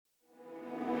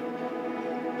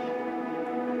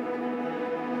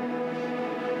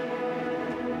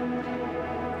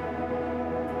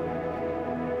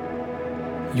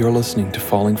You're listening to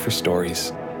Falling for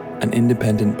Stories, an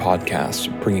independent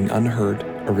podcast bringing unheard,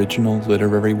 original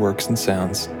literary works and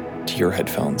sounds to your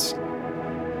headphones.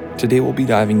 Today we'll be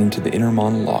diving into the inner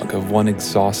monologue of one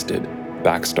exhausted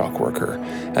backstock worker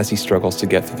as he struggles to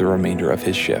get through the remainder of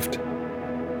his shift.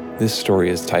 This story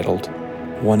is titled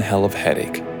One Helluva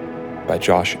Headache by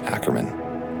Josh Ackerman.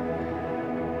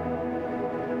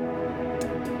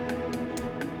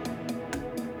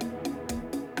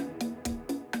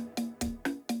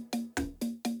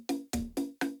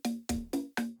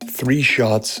 Three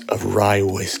shots of rye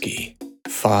whiskey,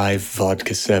 5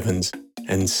 vodka 7s,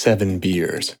 and 7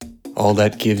 beers. All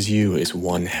that gives you is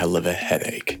one hell of a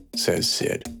headache, says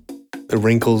Sid. The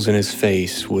wrinkles in his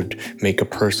face would make a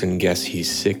person guess he's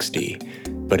 60,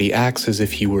 but he acts as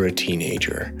if he were a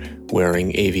teenager,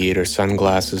 wearing aviator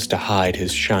sunglasses to hide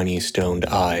his shiny stoned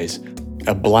eyes,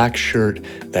 a black shirt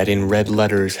that in red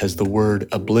letters has the word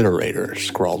obliterator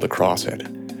scrawled across it.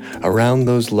 Around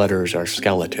those letters are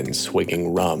skeletons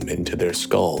swigging rum into their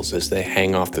skulls as they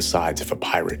hang off the sides of a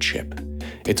pirate ship.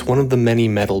 It's one of the many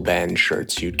metal band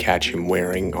shirts you'd catch him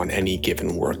wearing on any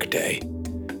given workday.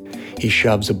 He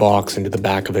shoves a box into the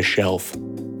back of a shelf.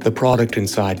 The product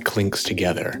inside clinks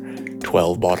together,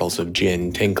 12 bottles of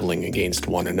gin tinkling against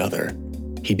one another.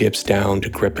 He dips down to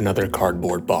grip another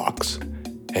cardboard box,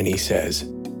 and he says,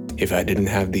 "If I didn't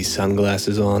have these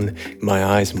sunglasses on, my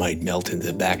eyes might melt into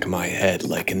the back of my head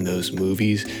like in those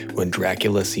movies when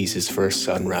Dracula sees his first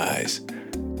sunrise,"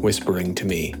 whispering to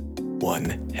me,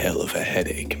 "One hell of a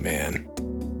headache, man."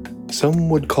 Some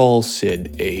would call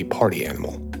Sid a party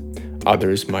animal.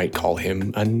 Others might call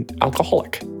him an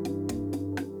alcoholic.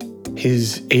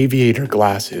 His aviator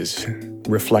glasses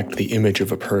reflect the image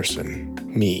of a person,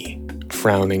 me,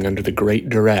 frowning under the great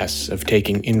duress of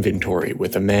taking inventory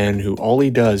with a man who all he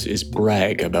does is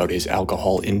brag about his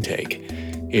alcohol intake.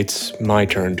 It's my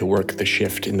turn to work the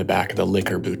shift in the back of the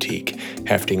liquor boutique,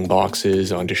 hefting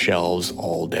boxes onto shelves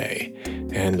all day,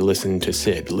 and listen to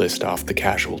Sid list off the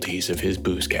casualties of his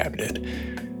booze cabinet.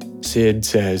 Sid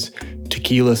says,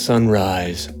 "Tequila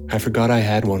sunrise. I forgot I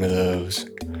had one of those."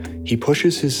 He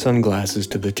pushes his sunglasses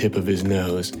to the tip of his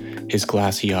nose, his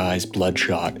glassy eyes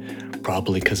bloodshot,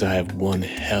 probably because I have one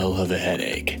hell of a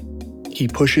headache. He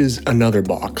pushes another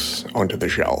box onto the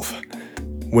shelf.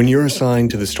 When you're assigned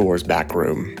to the store's back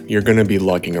room, you're going to be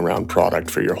lugging around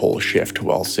product for your whole shift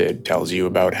while Sid tells you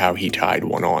about how he tied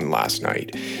one on last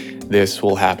night. This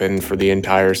will happen for the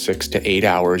entire 6 to 8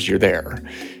 hours you're there.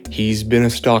 He's been a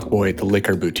stock boy at the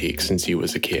liquor boutique since he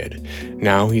was a kid.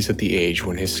 Now he's at the age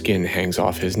when his skin hangs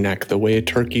off his neck the way a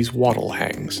turkey's wattle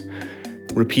hangs.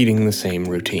 Repeating the same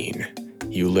routine.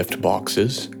 You lift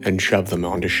boxes and shove them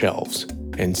onto shelves,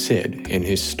 and Sid, in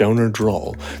his stoner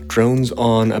drawl, drones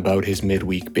on about his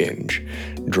midweek binge.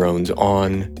 Drones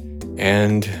on,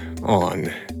 and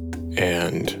on,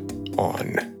 and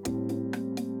on.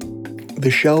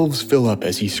 The shelves fill up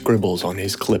as he scribbles on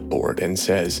his clipboard and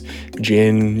says,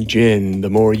 "Gin, gin, the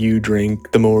more you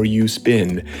drink, the more you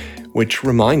spin." Which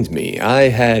reminds me, I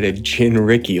had a gin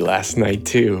Ricky last night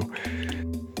too.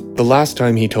 The last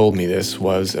time he told me this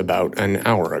was about an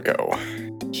hour ago.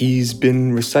 He's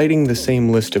been reciting the same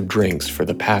list of drinks for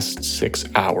the past 6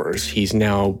 hours. He's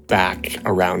now back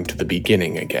around to the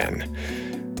beginning again.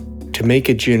 To make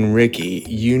a gin Ricky,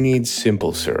 you need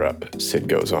simple syrup, Sid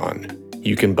goes on.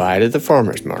 You can buy it at the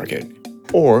farmer's market,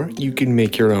 or you can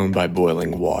make your own by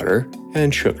boiling water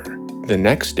and sugar. The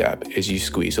next step is you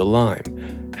squeeze a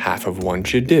lime. Half of one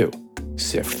should do.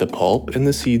 Sift the pulp and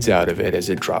the seeds out of it as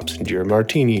it drops into your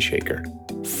martini shaker,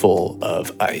 full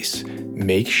of ice.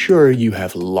 Make sure you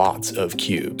have lots of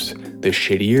cubes. The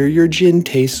shittier your gin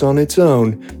tastes on its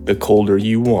own, the colder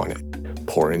you want it.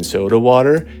 Pour in soda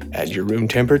water, add your room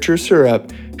temperature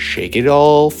syrup, shake it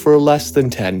all for less than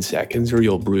 10 seconds or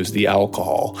you'll bruise the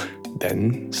alcohol,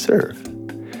 then serve.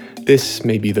 This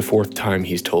may be the 4th time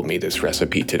he's told me this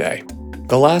recipe today.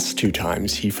 The last 2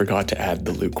 times he forgot to add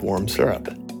the lukewarm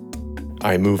syrup.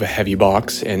 I move a heavy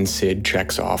box and Sid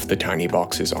checks off the tiny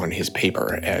boxes on his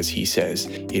paper as he says,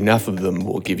 "Enough of them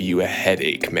will give you a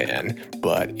headache, man,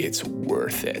 but it's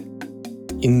worth it."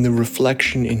 In the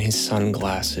reflection in his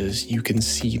sunglasses, you can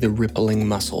see the rippling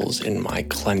muscles in my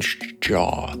clenched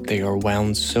jaw. They are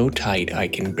wound so tight I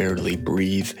can barely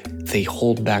breathe. They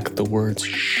hold back the words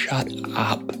 "shut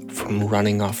up" from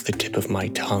running off the tip of my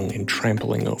tongue and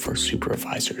trampling over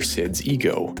Supervisor Sid's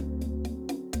ego.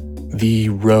 The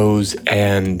rows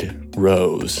and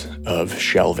rows of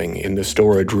shelving in the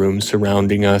storage room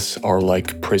surrounding us are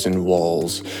like prison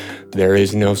walls. There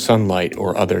is no sunlight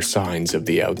or other signs of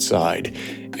the outside,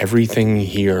 Everything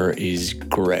here is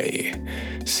gray.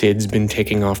 Sid's been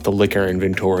taking off the liquor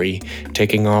inventory,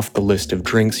 taking off the list of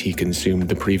drinks he consumed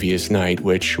the previous night,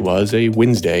 which was a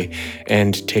Wednesday,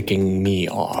 and ticking me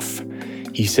off.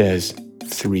 He says,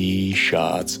 3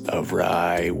 shots of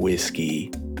rye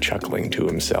whiskey, chuckling to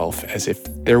himself as if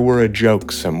there were a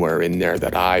joke somewhere in there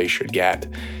that I should get.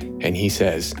 And he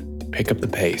says, pick up the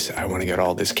pace. I want to get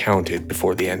all this counted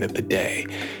before the end of the day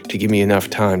to give me enough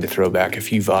time to throw back a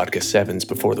few vodka 7s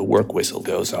before the work whistle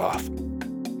goes off.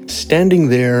 Standing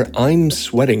there, I'm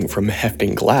sweating from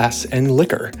hefting glass and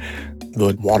liquor.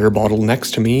 The water bottle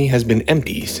next to me has been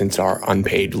empty since our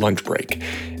unpaid lunch break,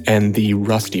 and the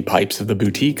rusty pipes of the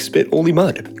boutique spit only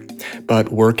mud.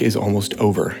 But work is almost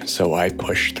over, so I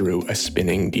push through a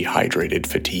spinning, dehydrated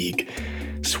fatigue,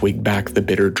 swig back the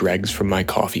bitter dregs from my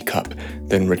coffee cup,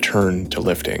 then return to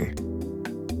lifting.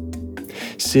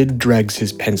 Sid drags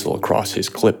his pencil across his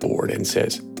clipboard and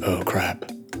says, "Oh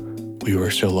crap. We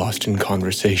were so lost in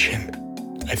conversation.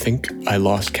 I think I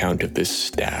lost count of this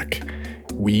stack.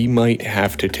 We might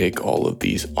have to take all of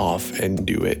these off and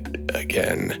do it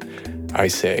again." I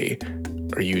say,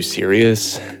 "Are you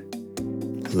serious?"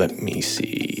 Let me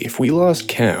see. If we lost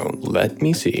count, let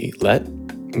me see.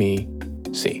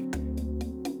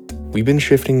 We've been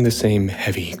shifting the same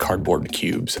heavy cardboard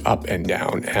cubes up and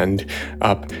down and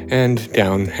up and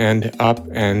down and up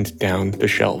and down the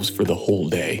shelves for the whole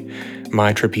day.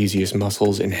 My trapezius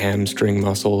muscles and hamstring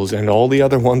muscles and all the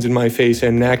other ones in my face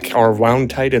and neck are wound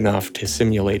tight enough to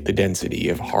simulate the density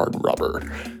of hard rubber.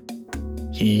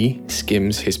 He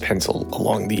skims his pencil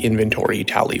along the inventory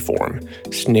tally form,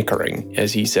 snickering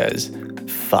as he says,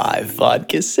 5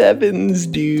 vodka 7s,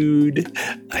 dude.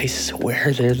 I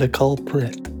swear they're the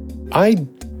culprit. I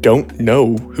don't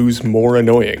know who's more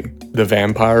annoying. The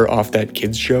vampire off that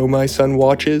kids show my son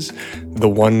watches, the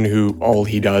one who all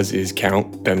he does is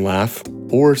count, then laugh,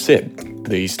 or Sid,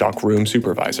 the stockroom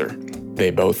supervisor.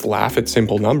 They both laugh at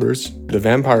simple numbers, the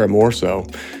vampire more so,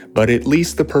 but at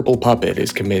least the purple puppet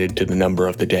is committed to the number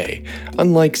of the day,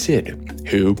 unlike Sid,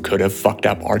 who could have fucked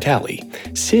up our tally.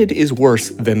 Sid is worse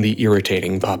than the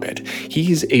irritating puppet.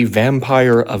 He's a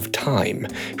vampire of time,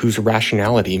 whose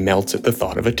rationality melts at the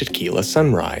thought of a tequila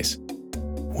sunrise.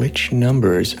 "Which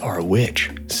numbers are which?"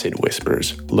 Sid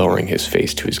whispers, lowering his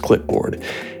face to his clipboard.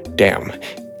 "Damn,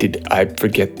 did I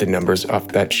forget the numbers off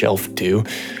that shelf too?"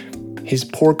 His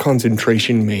poor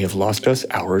concentration may have lost us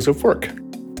hours of work.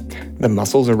 The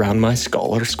muscles around my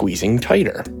skull are squeezing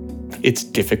tighter. It's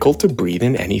difficult to breathe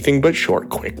in anything but short,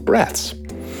 quick breaths.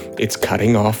 It's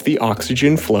cutting off the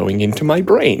oxygen flowing into my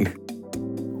brain.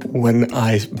 When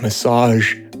I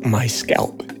massage my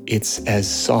scalp, it's as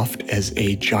soft as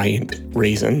a giant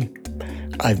raisin.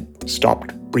 I've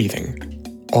stopped breathing.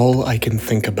 All I can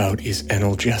think about is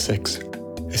analgesics,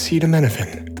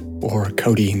 acetaminophen, or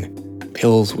codeine,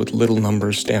 pills with little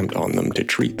numbers stamped on them to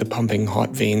treat the pumping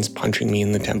hot veins punching me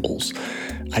in the temples.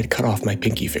 I'd cut off my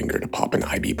pinky finger to pop an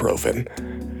ibuprofen.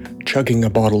 Chugging a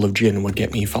bottle of gin would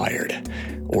get me fired.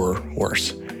 Or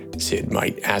worse, Sid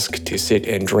might ask to sit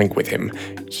and drink with him.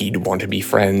 He'd want to be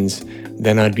friends.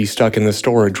 Then I'd be stuck in the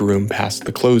storage room past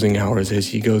the closing hours as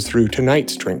he goes through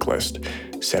tonight's drink list.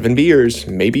 7 beers,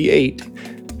 maybe 8.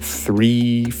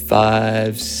 3,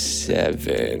 5,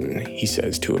 7, he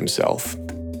says to himself.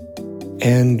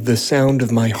 And the sound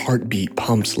of my heartbeat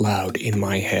pumps loud in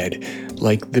my head,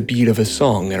 like the beat of a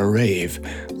song at a rave,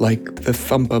 like the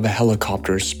thump of a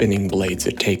helicopter spinning blades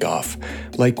at takeoff,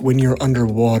 like when you're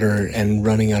underwater and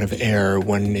running out of air,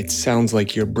 when it sounds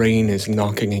like your brain is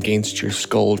knocking against your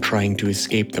skull trying to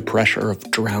escape the pressure of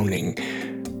drowning.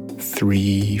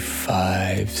 3,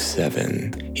 5,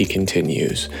 7, he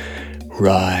continues.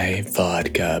 Rye,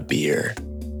 vodka, beer.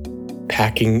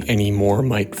 Packing any more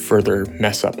might further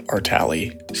mess up our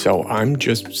tally, so I'm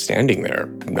just standing there,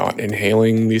 not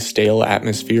inhaling the stale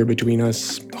atmosphere between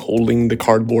us, holding the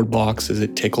cardboard box as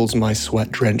it tickles my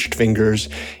sweat-drenched fingers.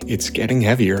 It's getting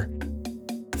heavier.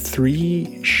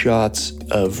 3 shots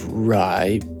of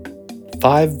rye,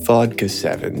 5 vodka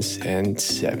 7s, and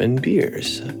 7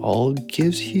 beers. All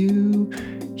gives you...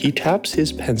 He taps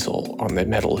his pencil on the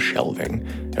metal shelving.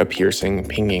 A piercing,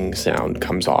 pinging sound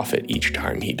comes off it each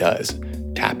time he does.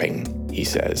 Tapping, he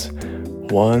says.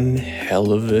 1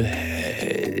 hell of a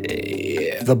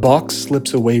headache. The box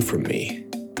slips away from me.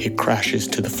 It crashes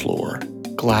to the floor.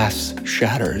 Glass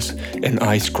shatters, and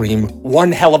I scream,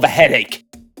 1 hell of a headache!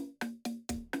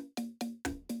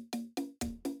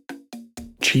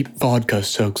 Cheap vodka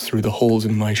soaks through the holes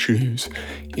in my shoes,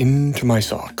 into my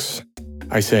socks.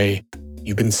 I say,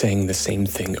 "You've been saying the same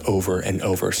thing over and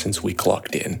over since we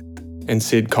clocked in." And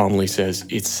Sid calmly says,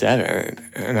 "It's 7.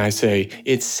 And I say,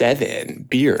 "It's 7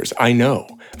 beers, I know.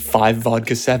 5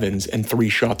 vodka 7s and 3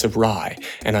 shots of rye."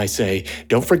 And I say,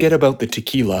 "Don't forget about the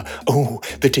tequila. Oh,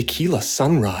 the tequila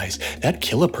sunrise. That'd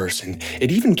kill a person.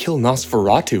 It'd even kill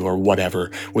Nosferatu or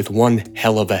whatever with one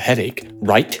hell of a headache,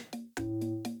 right?"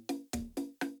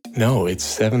 "No, it's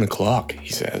 7 o'clock,"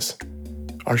 he says.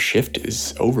 "Our shift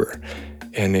is over.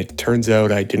 And it turns out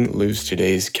I didn't lose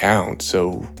today's count,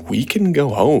 so we can go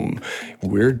home.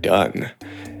 We're done.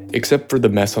 Except for the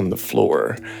mess on the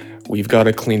floor. We've got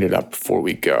to clean it up before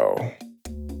we go."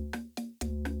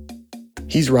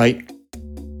 He's right.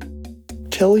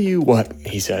 "Tell you what,"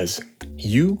 he says.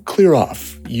 "You clear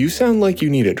off. You sound like you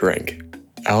need a drink.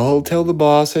 I'll tell the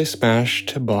boss I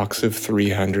smashed a box of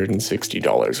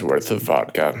 $360 worth of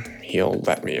vodka. He'll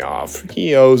let me off.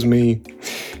 He owes me.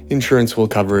 Insurance will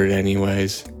cover it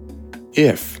anyways.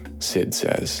 If," Sid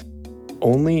says,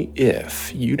 "only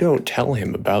if you don't tell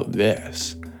him about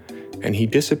this." And he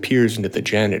disappears into the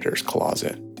janitor's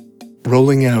closet,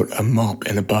 rolling out a mop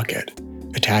and a bucket.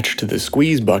 Attached to the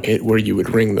squeeze bucket where you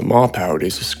would wring the mop out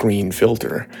is a screen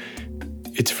filter.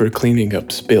 It's for cleaning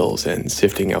up spills and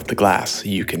sifting out the glass so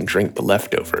you can drink the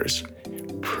leftovers.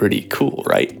 Pretty cool,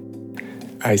 right?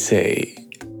 I say,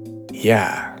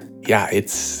 yeah,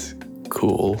 it's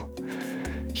cool."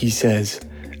 He says,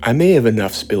 "I may have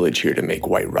enough spillage here to make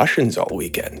White Russians all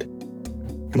weekend."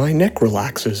 My neck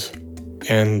relaxes,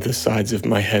 and the sides of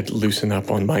my head loosen up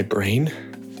on my brain.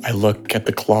 I look at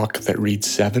the clock that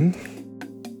reads 7.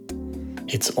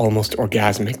 It's almost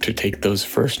orgasmic to take those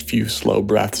first few slow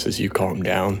breaths as you calm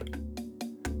down.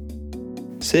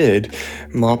 Sid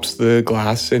mops the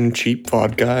glass and cheap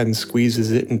vodka and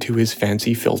squeezes it into his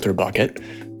fancy filter bucket.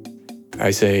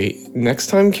 I say, "Next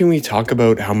time can we talk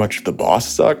about how much the boss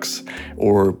sucks?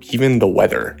 Or even the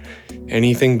weather?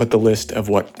 Anything but the list of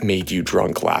what made you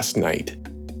drunk last night."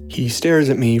 He stares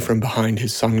at me from behind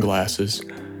his sunglasses.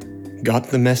 Got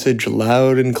the message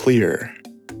loud and clear.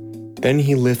 Then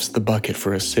he lifts the bucket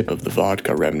for a sip of the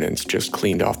vodka remnants just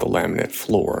cleaned off the laminate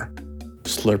floor.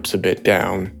 Slurps a bit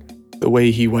down. The way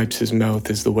he wipes his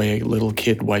mouth is the way a little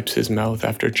kid wipes his mouth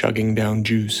after chugging down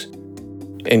juice.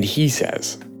 And he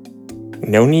says,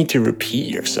 "No need to repeat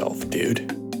yourself,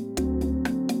 dude."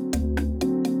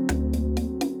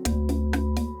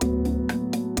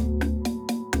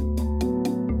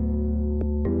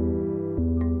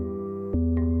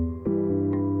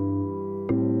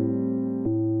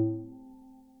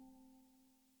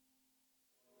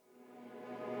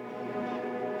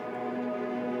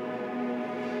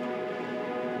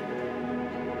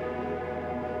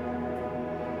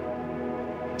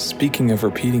 Speaking of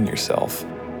repeating yourself,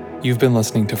 you've been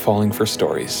listening to Falling for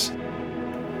Stories.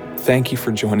 Thank you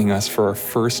for joining us for our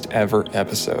first ever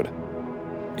episode.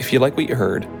 If you like what you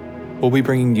heard, we'll be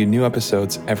bringing you new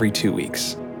episodes every 2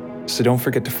 weeks. So don't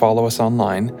forget to follow us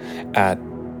online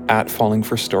at Falling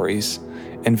for Stories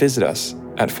and visit us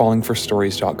at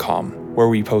fallingforstories.com, where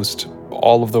we post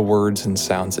all of the words and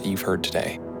sounds that you've heard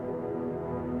today.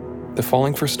 The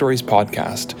Falling for Stories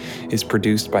podcast is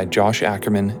produced by Josh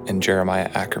Ackerman and Jeremiah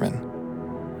Ackerman.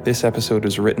 This episode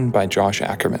was written by Josh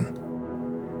Ackerman.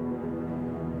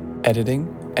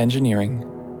 Editing, engineering,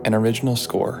 and original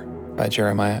score by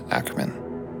Jeremiah Ackerman.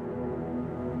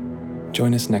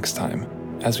 Join us next time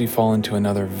as we fall into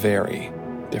another very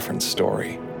different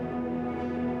story.